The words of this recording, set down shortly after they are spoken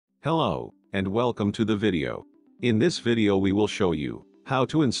Hello, and welcome to the video. In this video we will show you how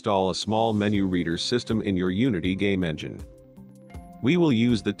to install a small menu reader system in your Unity game engine. We will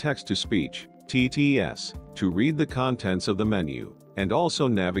use the text-to-speech, TTS, to read the contents of the menu, and also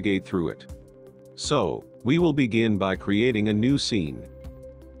navigate through it. So, we will begin by creating a new scene.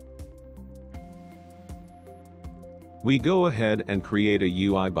 We go ahead and create a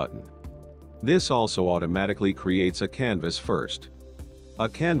UI button. This also automatically creates a canvas first. A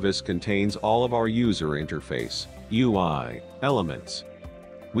canvas contains all of our user interface, UI, elements.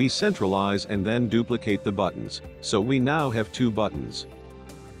 We centralize and then duplicate the buttons, so we now have two buttons.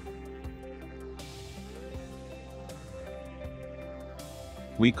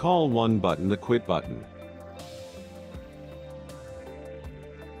 We call one button the Quit button.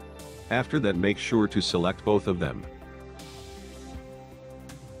 After that, make sure to select both of them.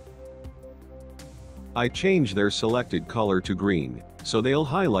 I change their selected color to green, so they'll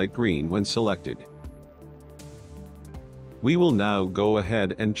highlight green when selected. We will now go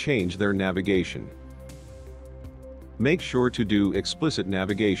ahead and change their navigation. Make sure to do explicit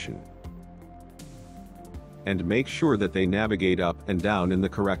navigation. And make sure that they navigate up and down in the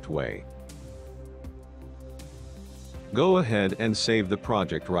correct way. Go ahead and save the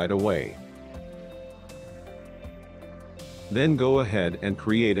project right away. Then go ahead and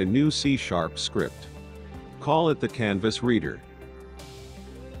create a new C# script. Call it the Canvas Reader.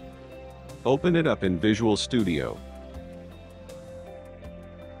 Open it up in Visual Studio.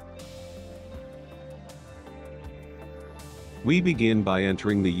 We begin by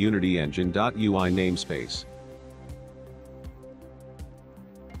entering the Unity Engine.UI namespace.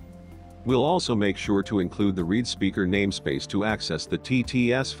 We'll also make sure to include the ReadSpeaker namespace to access the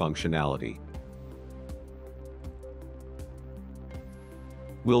TTS functionality.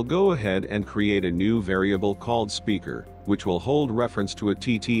 We'll go ahead and create a new variable called speaker, which will hold reference to a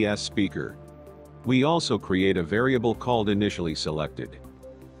TTS speaker. We also create a variable called initially selected.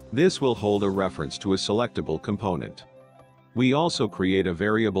 This will hold a reference to a selectable component. We also create a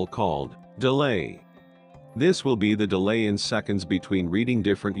variable called delay. This will be the delay in seconds between reading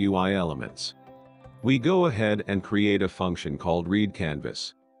different UI elements. We go ahead and create a function called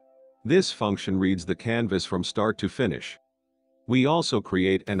readCanvas. This function reads the canvas from start to finish. We also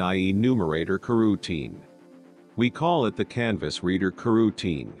create an enumerator coroutine. We call it the Canvas Reader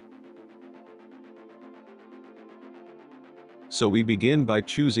coroutine. So we begin by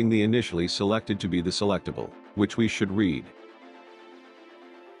choosing the initially selected to be the selectable, which we should read.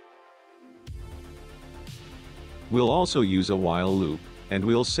 We'll also use a while loop, and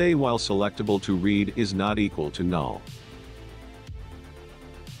we'll say while selectable to read is not equal to null.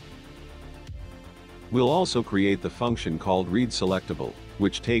 We'll also create the function called readSelectable,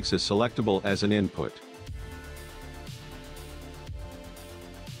 which takes a selectable as an input.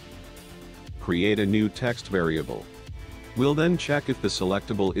 Create a new text variable. We'll then check if the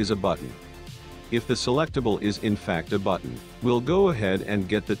selectable is a button. If the selectable is in fact a button, we'll go ahead and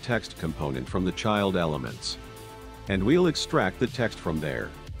get the text component from the child elements. And we'll extract the text from there.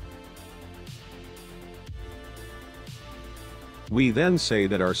 We then say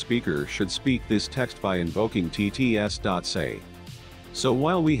that our speaker should speak this text by invoking TTS.say. So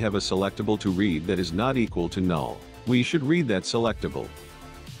while we have a selectable to read that is not equal to null, we should read that selectable.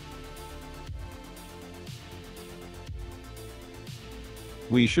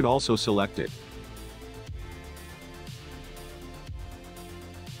 We should also select it.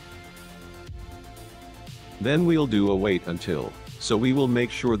 Then we'll do a wait until. So we will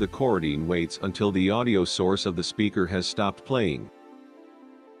make sure the coroutine waits until the audio source of the speaker has stopped playing.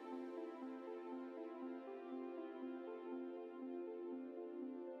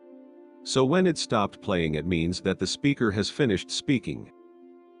 So when it stopped playing, it means that the speaker has finished speaking.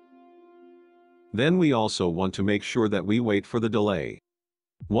 Then we also want to make sure that we wait for the delay.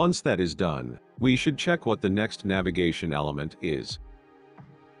 Once that is done, we should check what the next navigation element is.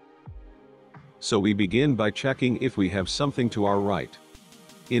 So we begin by checking if we have something to our right.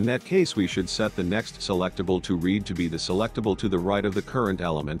 In that case, we should set the next selectable to read to be the selectable to the right of the current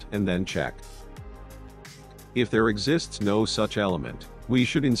element and then check. If there exists no such element, we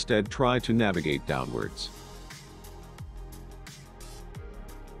should instead try to navigate downwards.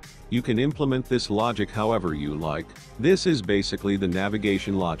 You can implement this logic however you like. This is basically the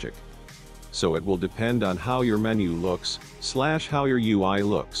navigation logic. So it will depend on how your menu looks, / how your UI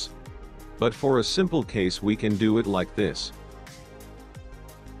looks. But for a simple case we can do it like this.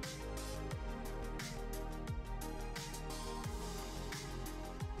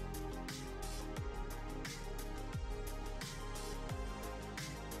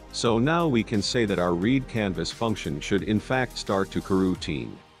 So now we can say that our readCanvas function should in fact start to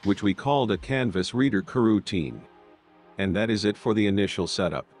coroutine. which we called a Canvas Reader coroutine. And that is it for the initial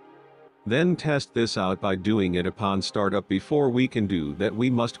setup. Then test this out by doing it upon startup. Before we can do that, we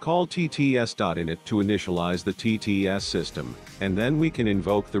must call TTS.init to initialize the TTS system, and then we can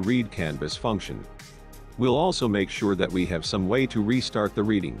invoke the read canvas function. We'll also make sure that we have some way to restart the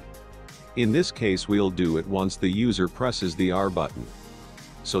reading. In this case, we'll do it once the user presses the R button.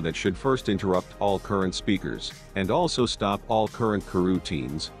 So that should first interrupt all current speakers, and also stop all current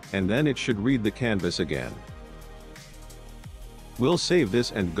coroutines, and then it should read the canvas again. We'll save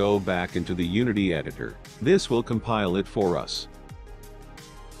this and go back into the Unity editor. This will compile it for us.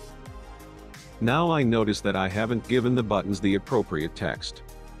 Now I notice that I haven't given the buttons the appropriate text.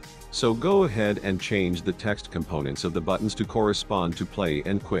 So go ahead and change the text components of the buttons to correspond to play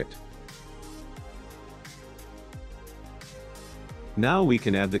and quit. Now we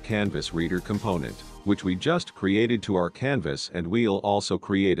can add the Canvas Reader component, which we just created to our canvas, and we'll also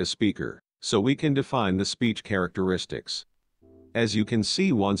create a speaker, so we can define the speech characteristics. As you can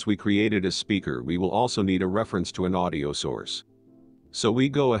see, once we created a speaker, we will also need a reference to an audio source. So we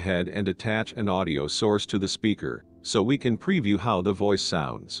go ahead and attach an audio source to the speaker, so we can preview how the voice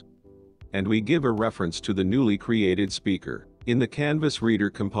sounds. And we give a reference to the newly created speaker in the Canvas Reader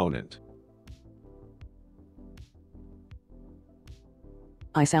component.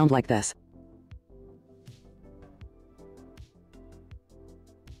 I sound like this.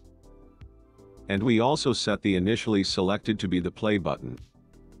 And we also set the initially selected to be the play button.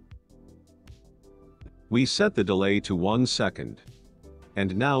 We set the delay to 1 second.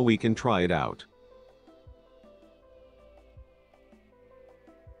 And now we can try it out.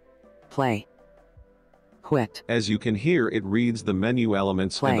 Play. Quit. As you can hear, it reads the menu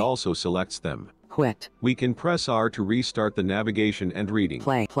elements Play. and also selects them. Quit. We can press R to restart the navigation and reading.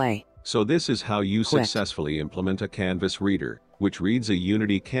 Play. So this is how you Quit. successfully implement a Canvas Reader, which reads a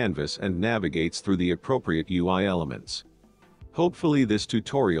Unity canvas and navigates through the appropriate UI elements. Hopefully this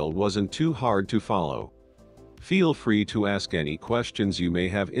tutorial wasn't too hard to follow. Feel free to ask any questions you may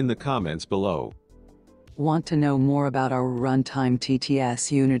have in the comments below. Want to know more about our Runtime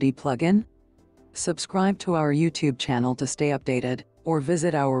TTS Unity plugin? Subscribe to our YouTube channel to stay updated, or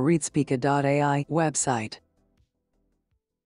visit our ReadSpeaker.ai website.